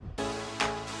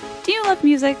Do you love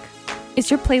music?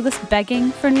 Is your playlist begging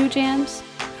for new jams?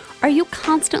 Are you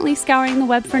constantly scouring the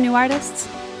web for new artists?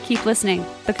 Keep listening,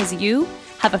 because you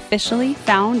have officially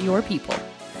found your people.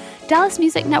 Dallas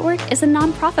Music Network is a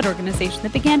nonprofit organization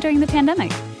that began during the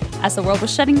pandemic. As the world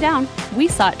was shutting down, we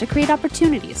sought to create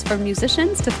opportunities for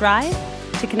musicians to thrive,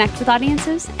 to connect with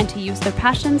audiences, and to use their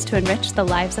passions to enrich the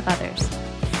lives of others.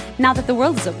 Now that the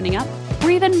world is opening up,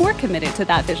 we're even more committed to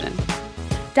that vision.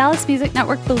 Dallas Music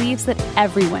Network believes that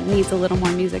everyone needs a little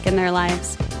more music in their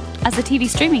lives. As a TV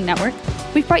streaming network,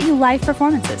 we've brought you live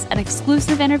performances and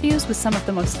exclusive interviews with some of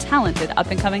the most talented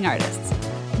up-and-coming artists.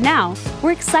 Now,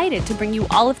 we're excited to bring you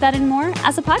all of that and more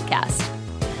as a podcast.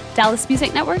 Dallas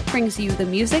Music Network brings you the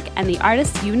music and the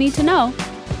artists you need to know,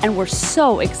 and we're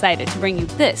so excited to bring you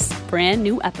this brand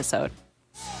new episode.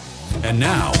 And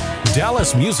now,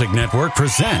 Dallas Music Network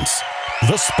presents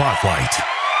The Spotlight.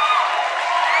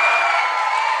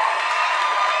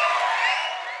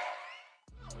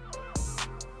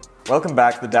 Welcome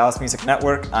back to the Dallas Music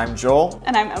Network. I'm Joel.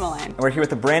 And I'm Emmeline. And we're here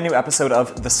with a brand new episode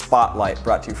of The Spotlight,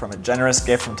 brought to you from a generous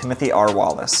gift from Timothy R.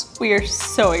 Wallace. We are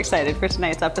so excited for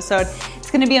tonight's episode.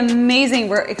 It's going to be amazing.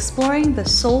 We're exploring the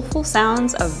soulful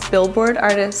sounds of Billboard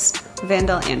artist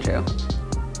Vandell Andrew.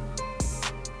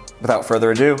 Without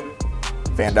further ado,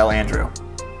 Vandell Andrew.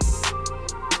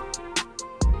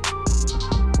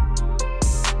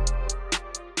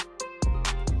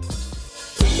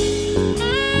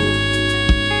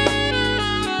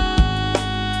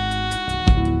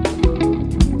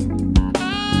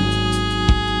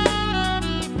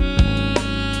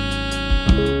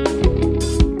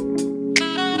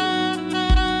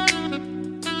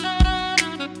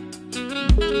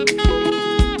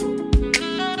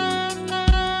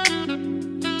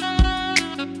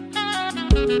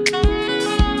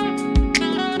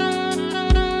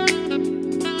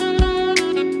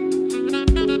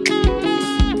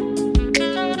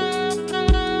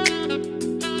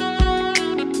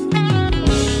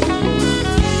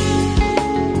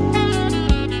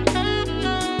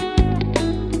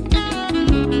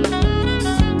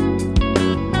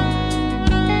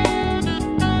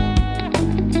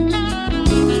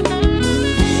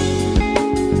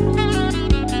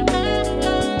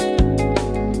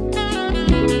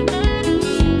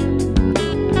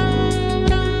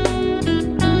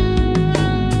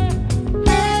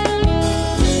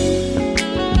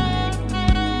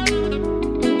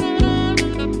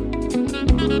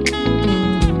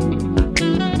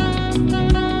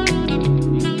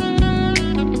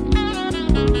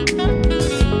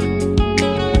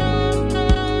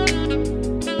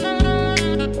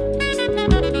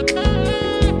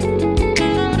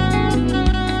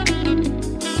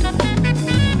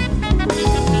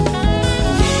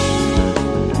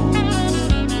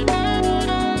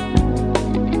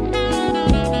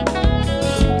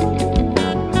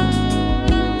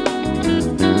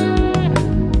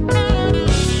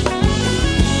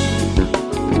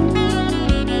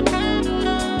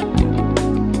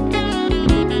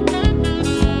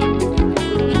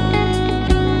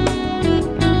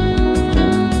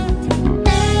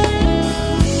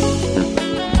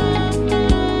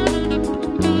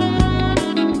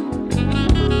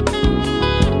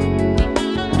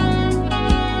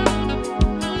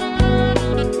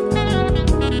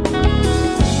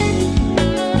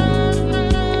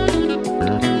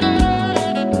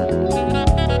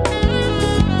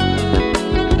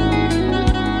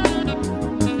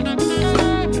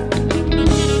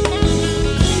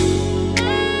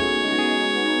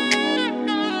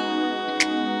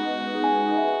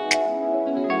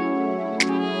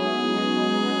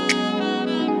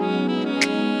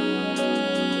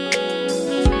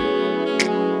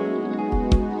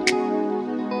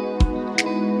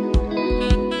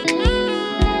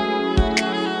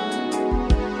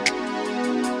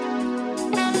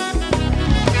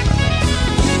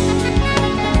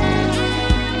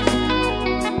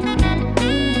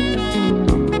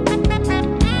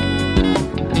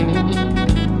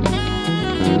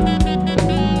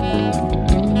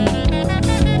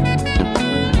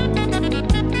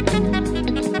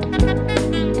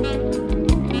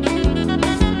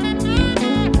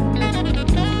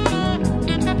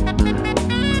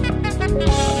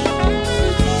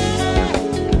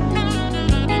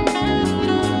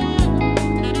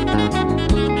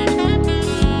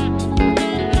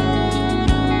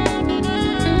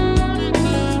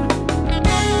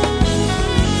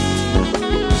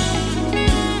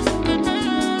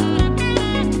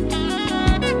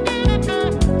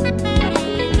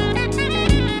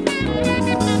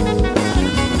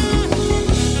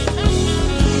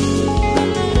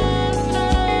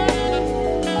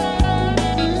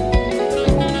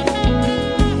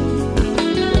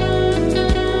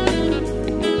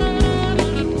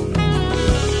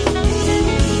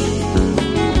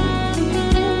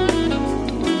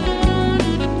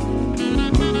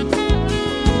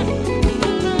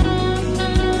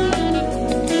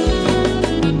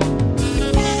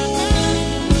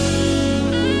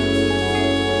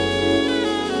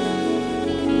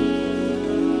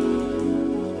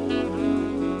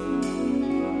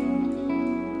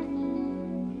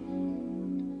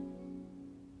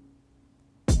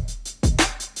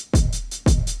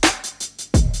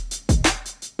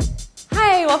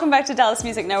 Welcome back to Dallas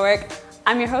Music Network.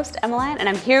 I'm your host, Emmeline, and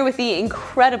I'm here with the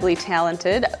incredibly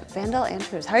talented Vandell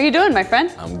Andrews. How are you doing, my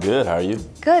friend? I'm good. How are you?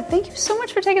 Good. Thank you so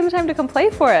much for taking the time to come play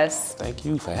for us. Thank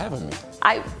you for having me.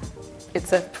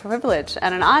 It's a privilege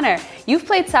and an honor. You've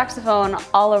played saxophone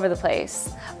all over the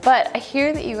place, but I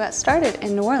hear that you got started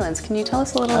in New Orleans. Can you tell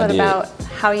us a little bit about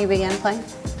how you began playing?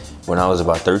 When I was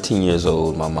about 13 years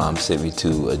old, my mom sent me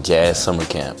to a jazz summer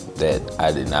camp that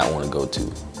I did not want to go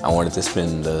to. I wanted to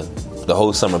spend the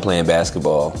whole summer playing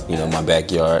basketball, in my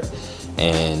backyard,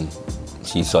 and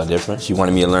she saw different. She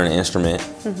wanted me to learn an instrument.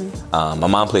 Mm-hmm. My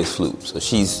mom plays flute, so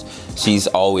she's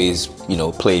always,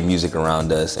 played music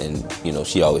around us, and,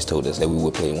 she always told us that we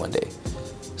would play one day.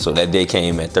 So that day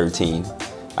came at 13.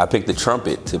 I picked the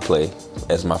trumpet to play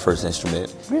as my first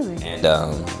instrument. Really? And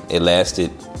it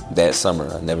lasted that summer.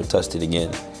 I never touched it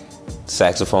again.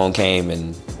 Saxophone came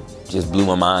and just blew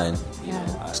my mind. Yeah.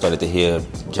 I started to hear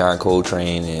John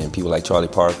Coltrane and people like Charlie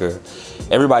Parker.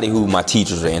 Everybody who my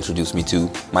teachers introduced me to.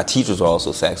 My teachers were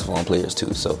also saxophone players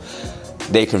too, so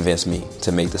they convinced me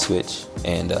to make the switch.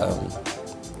 And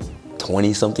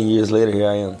 20-something years later, here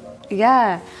I am.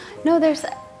 Yeah. No,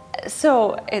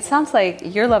 so it sounds like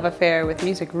your love affair with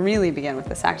music really began with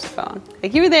the saxophone.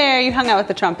 Like you were there, you hung out with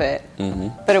the trumpet,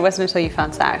 but it wasn't until you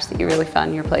found sax that you really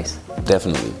found your place.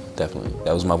 Definitely.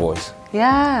 That was my voice.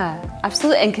 Yeah,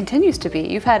 absolutely, and continues to be.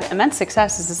 You've had immense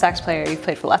success as a sax player. You've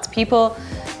played for lots of people,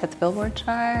 at the Billboard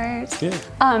charts. Yeah.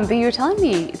 But you were telling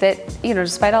me that,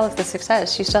 despite all of the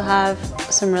success, you still have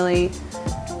some really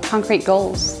concrete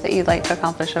goals that you'd like to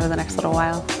accomplish over the next little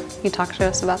while. Can you talk to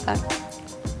us about that?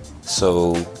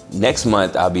 So next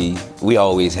month we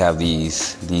always have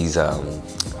these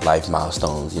life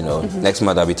milestones, Next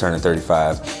month I'll be turning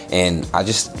 35, and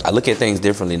I look at things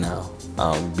differently now.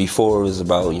 Before it was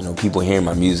about, people hearing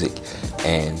my music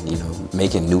and,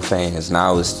 making new fans.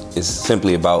 Now it's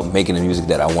simply about making the music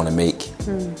that I want to make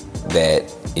that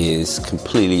is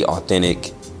completely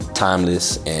authentic,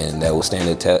 timeless, and that will stand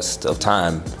the test of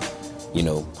time,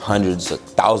 hundreds of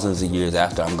thousands of years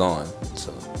after I'm gone.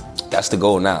 So that's the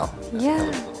goal now.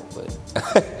 Yeah.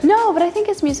 No, but I think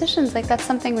as musicians, that's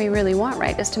something we really want,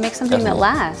 right? Is to make something that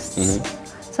lasts. Mm-hmm.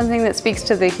 Something that speaks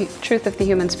to the truth of the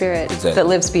human spirit that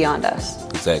lives beyond us.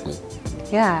 Exactly.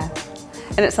 Yeah.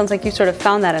 And it sounds like you sort of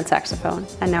found that in saxophone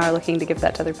and now are looking to give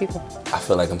that to other people. I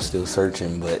feel like I'm still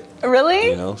searching, but...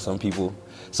 Really? Some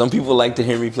people like to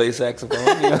hear me play saxophone.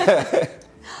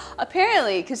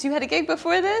 Apparently, because you had a gig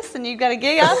before this and you got a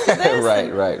gig after this.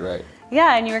 Right.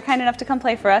 Yeah, and you were kind enough to come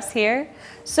play for us here.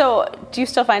 So do you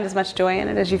still find as much joy in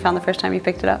it as you found the first time you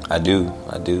picked it up? I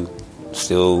do.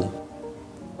 Still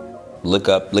look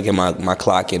at my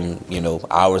clock and,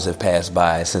 hours have passed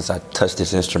by since I touched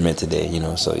this instrument today,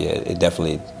 So yeah,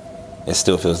 it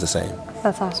still feels the same.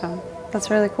 That's awesome. That's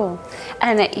really cool.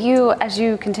 And as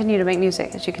you continue to make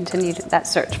music, as you continue that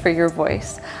search for your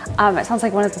voice, it sounds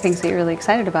like one of the things that you're really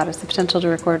excited about is the potential to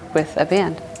record with a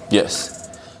band. Yes.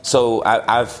 So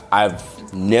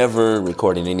I've never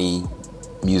recorded any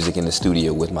music in the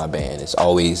studio with my band. It's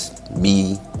always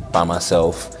me by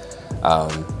myself,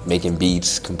 making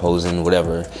beats, composing,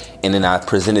 whatever. And then I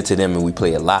present it to them and we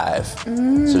play it live.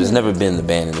 So there's never been the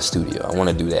band in the studio. I want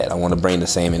to do that. I want to bring the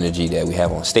same energy that we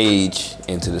have on stage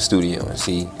into the studio and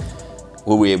see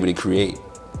what we're able to create.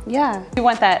 Yeah. You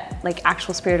want that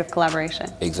actual spirit of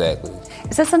collaboration. Exactly.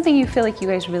 Is that something you feel like you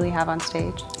guys really have on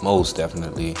stage? Most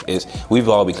definitely. We've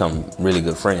all become really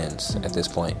good friends at this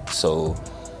point. So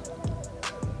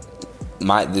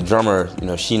the drummer,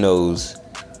 she knows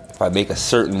if I make a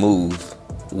certain move,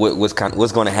 what's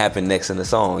going to happen next in the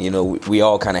song. We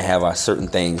all kind of have our certain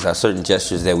things, our certain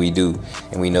gestures that we do,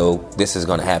 and we know this is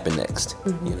going to happen next.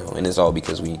 And it's all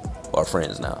because we are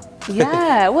friends now.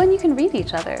 Yeah, well, and you can read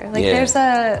each other.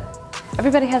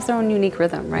 Everybody has their own unique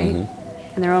rhythm, right?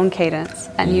 And their own cadence,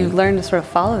 and you learn to sort of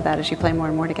follow that as you play more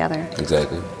and more together.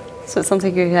 Exactly. So it sounds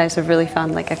like you guys have really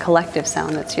found a collective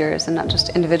sound that's yours and not just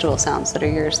individual sounds that are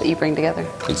yours that you bring together.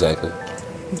 Exactly.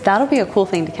 That'll be a cool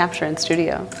thing to capture in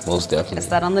studio. Most definitely. Is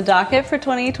that on the docket for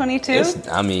 2022?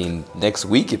 Next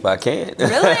week if I can.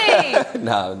 Really?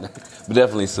 No, but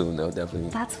definitely soon though, definitely.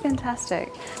 That's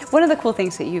fantastic. One of the cool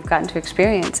things that you've gotten to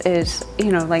experience is,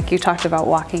 like you talked about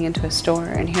walking into a store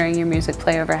and hearing your music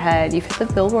play overhead. You've hit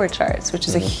the Billboard charts, which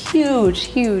is a huge,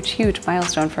 huge, huge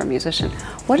milestone for a musician.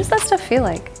 What does that stuff feel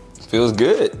like? It feels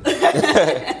good.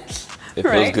 It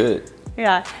feels good.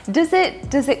 Yeah. Does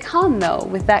it come though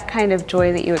with that kind of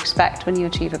joy that you expect when you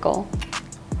achieve a goal?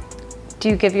 Do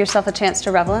you give yourself a chance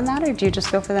to revel in that, or do you just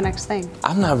go for the next thing?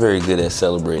 I'm not very good at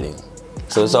celebrating,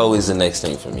 so it's always the next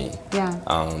thing for me. Yeah.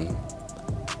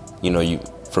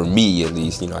 For me at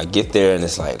least, I get there and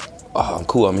it's like, oh, I'm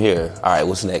cool, I'm here. All right,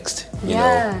 what's next? You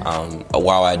know,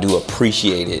 while I do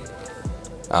appreciate it,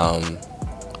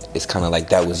 it's kind of like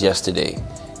that was yesterday,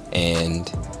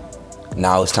 and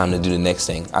now it's time to do the next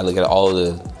thing. I look at all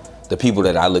the people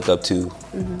that I look up to,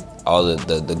 all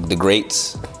the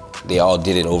greats. They all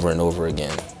did it over and over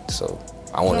again. So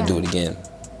I want to do it again.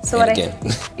 So what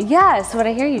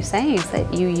I hear you saying is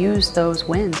that you use those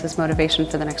wins as motivation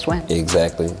for the next win.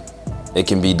 Exactly. It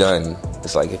can be done.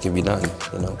 It's like it can be done.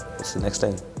 You know, it's the next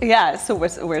thing. Yeah. So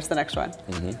where's the next one?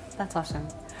 That's awesome.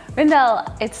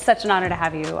 Vandell, it's such an honor to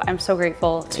have you. I'm so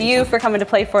grateful to you for coming to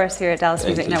play for us here at Dallas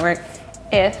Music Network.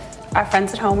 If our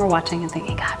friends at home are watching and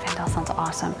thinking, God, Vandell sounds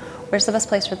awesome, where's the best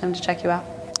place for them to check you out?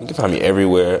 You can find me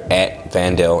everywhere at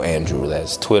Vandell Andrew.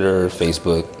 That's Twitter,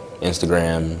 Facebook,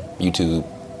 Instagram, YouTube,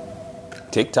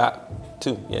 TikTok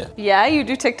too. Yeah. Yeah, you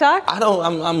do TikTok?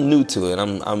 I'm new to it.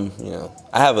 I'm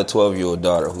I have a 12-year-old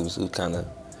daughter who's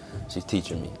she's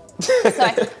teaching me.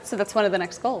 So that's one of the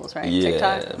next goals, right? Yeah,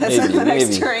 TikTok. That's the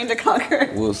next terrain to conquer.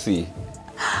 We'll see.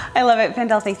 I love it.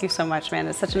 Vandell, thank you so much, man.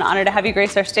 It's such an honor to have you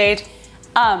grace our stage.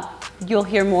 You'll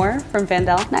hear more from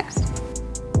Vandell next.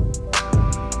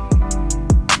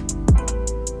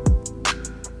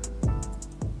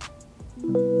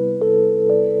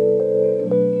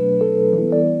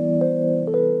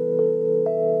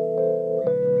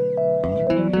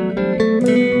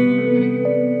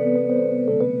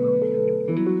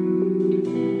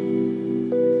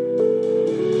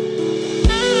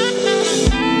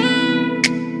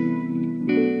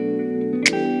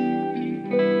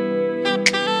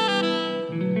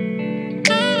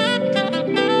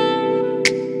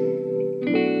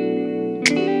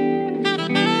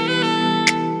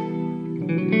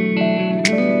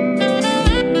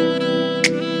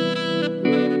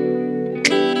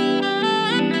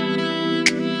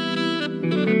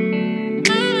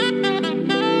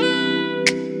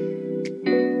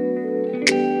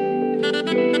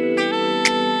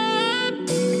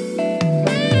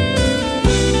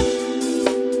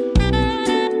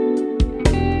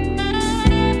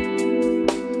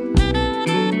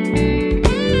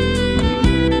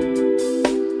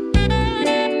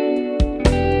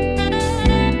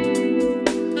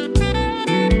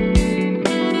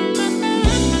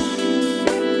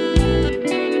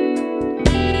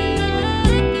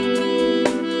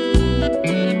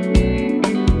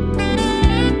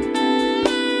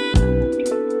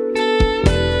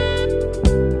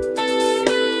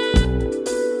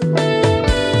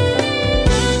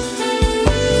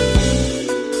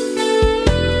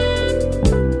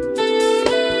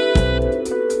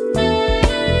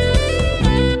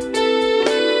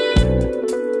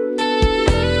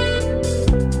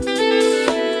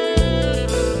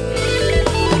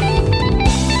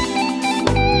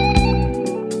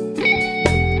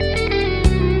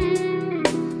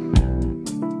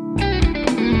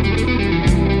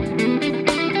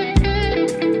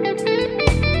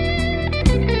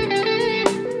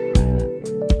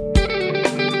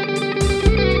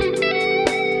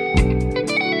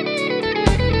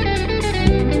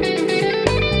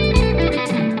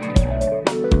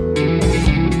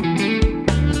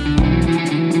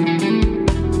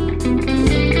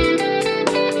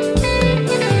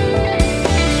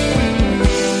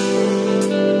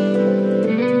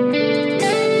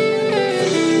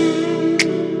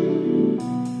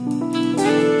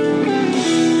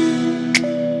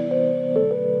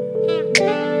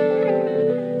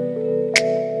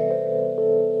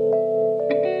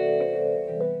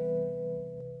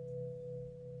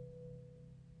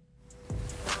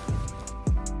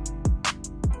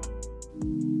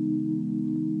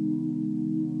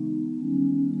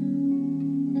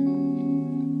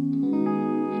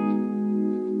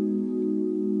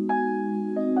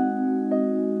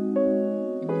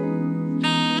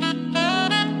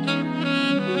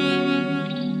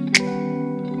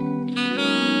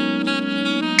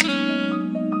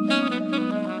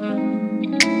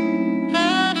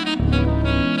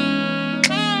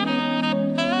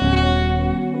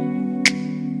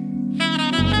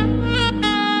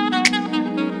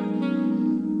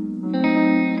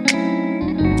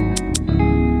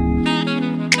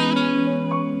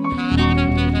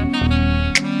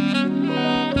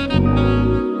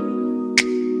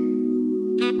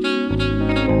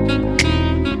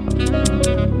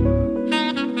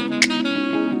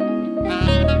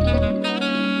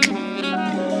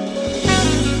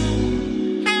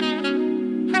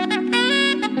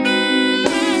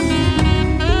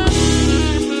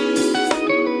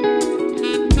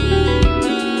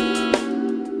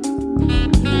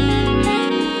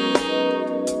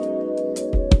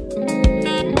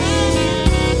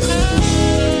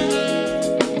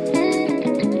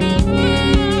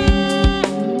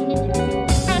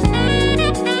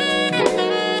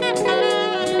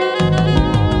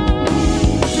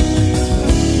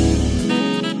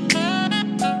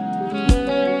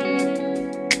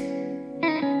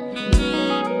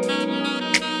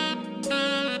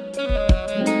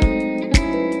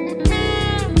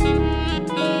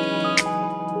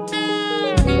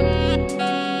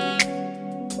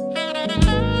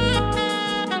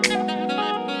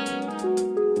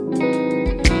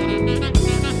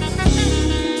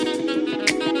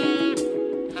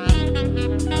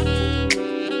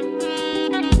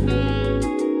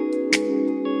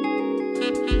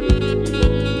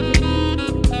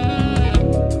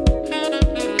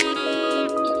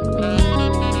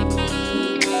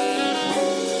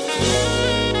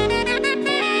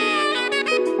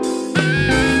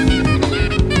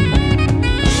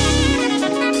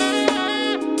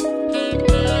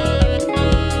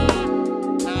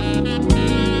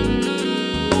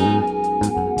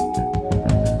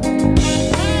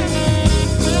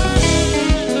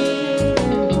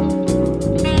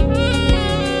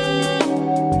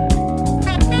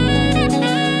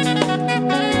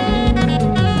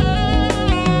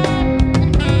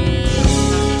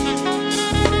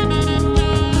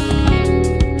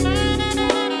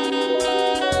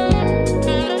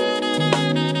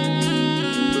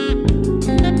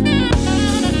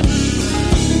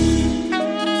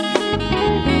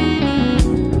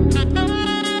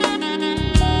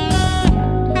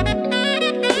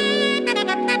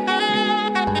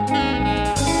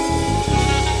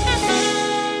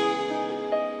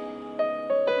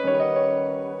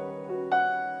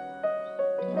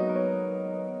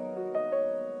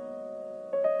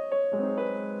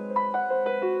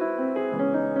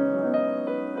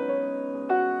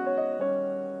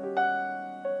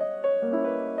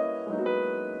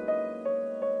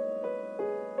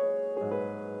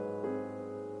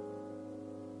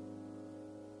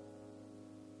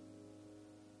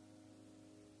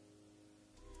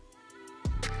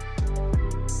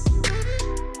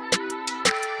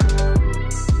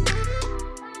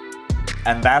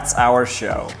 And that's our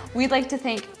show. We'd like to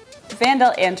thank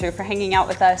Vandell Andrew for hanging out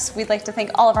with us. We'd like to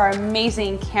thank all of our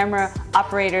amazing camera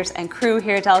operators and crew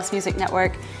here at Dallas Music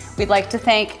Network. We'd like to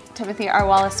thank Timothy R.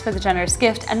 Wallace for the generous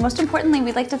gift. And most importantly,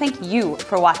 we'd like to thank you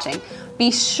for watching.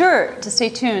 Be sure to stay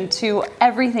tuned to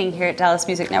everything here at Dallas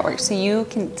Music Network so you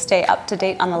can stay up to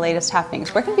date on the latest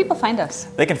happenings. Where can people find us?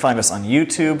 They can find us on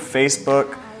YouTube,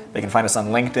 Facebook. They can find us on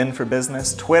LinkedIn for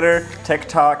Business, Twitter,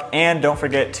 TikTok, and don't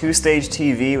forget 2Stage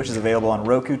TV, which is available on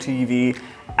Roku TV,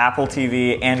 Apple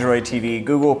TV, Android TV,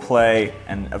 Google Play,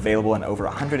 and available in over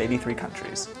 183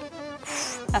 countries.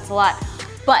 That's a lot.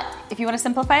 But if you want to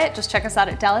simplify it, just check us out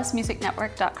at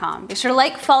dallasmusicnetwork.com. Be sure to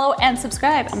like, follow, and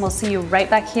subscribe, and we'll see you right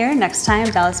back here next time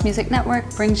Dallas Music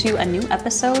Network brings you a new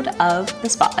episode of The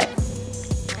Spotlight.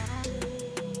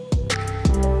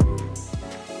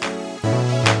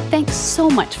 Thanks so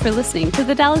much for listening to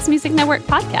the Dallas Music Network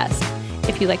podcast.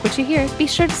 If you like what you hear, be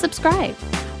sure to subscribe.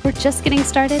 We're just getting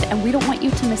started, and we don't want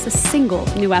you to miss a single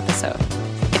new episode.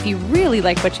 If you really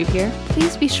like what you hear,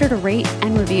 please be sure to rate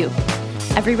and review.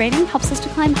 Every rating helps us to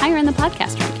climb higher in the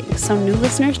podcast rankings, so new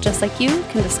listeners just like you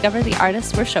can discover the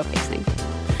artists we're showcasing.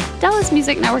 Dallas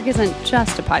Music Network isn't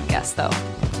just a podcast, though.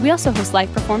 We also host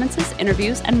live performances,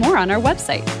 interviews, and more on our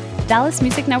website,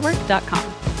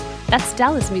 dallasmusicnetwork.com. That's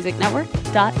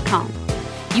dallasmusicnetwork.com.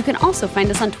 You can also find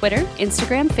us on Twitter,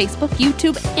 Instagram, Facebook,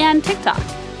 YouTube, and TikTok.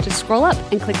 Just scroll up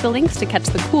and click the links to catch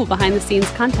the cool behind-the-scenes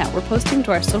content we're posting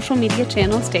to our social media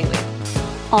channels daily.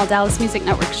 All Dallas Music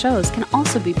Network shows can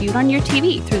also be viewed on your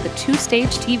TV through the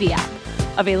 2Stage TV app,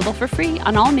 available for free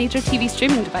on all major TV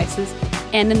streaming devices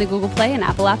and in the Google Play and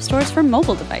Apple App Stores for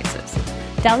mobile devices.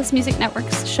 Dallas Music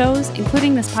Network's shows,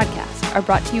 including this podcast, are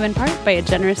brought to you in part by a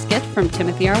generous gift from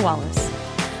Timothy R. Wallace.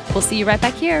 We'll see you right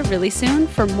back here really soon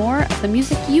for more of the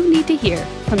music you need to hear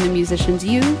from the musicians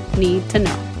you need to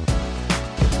know.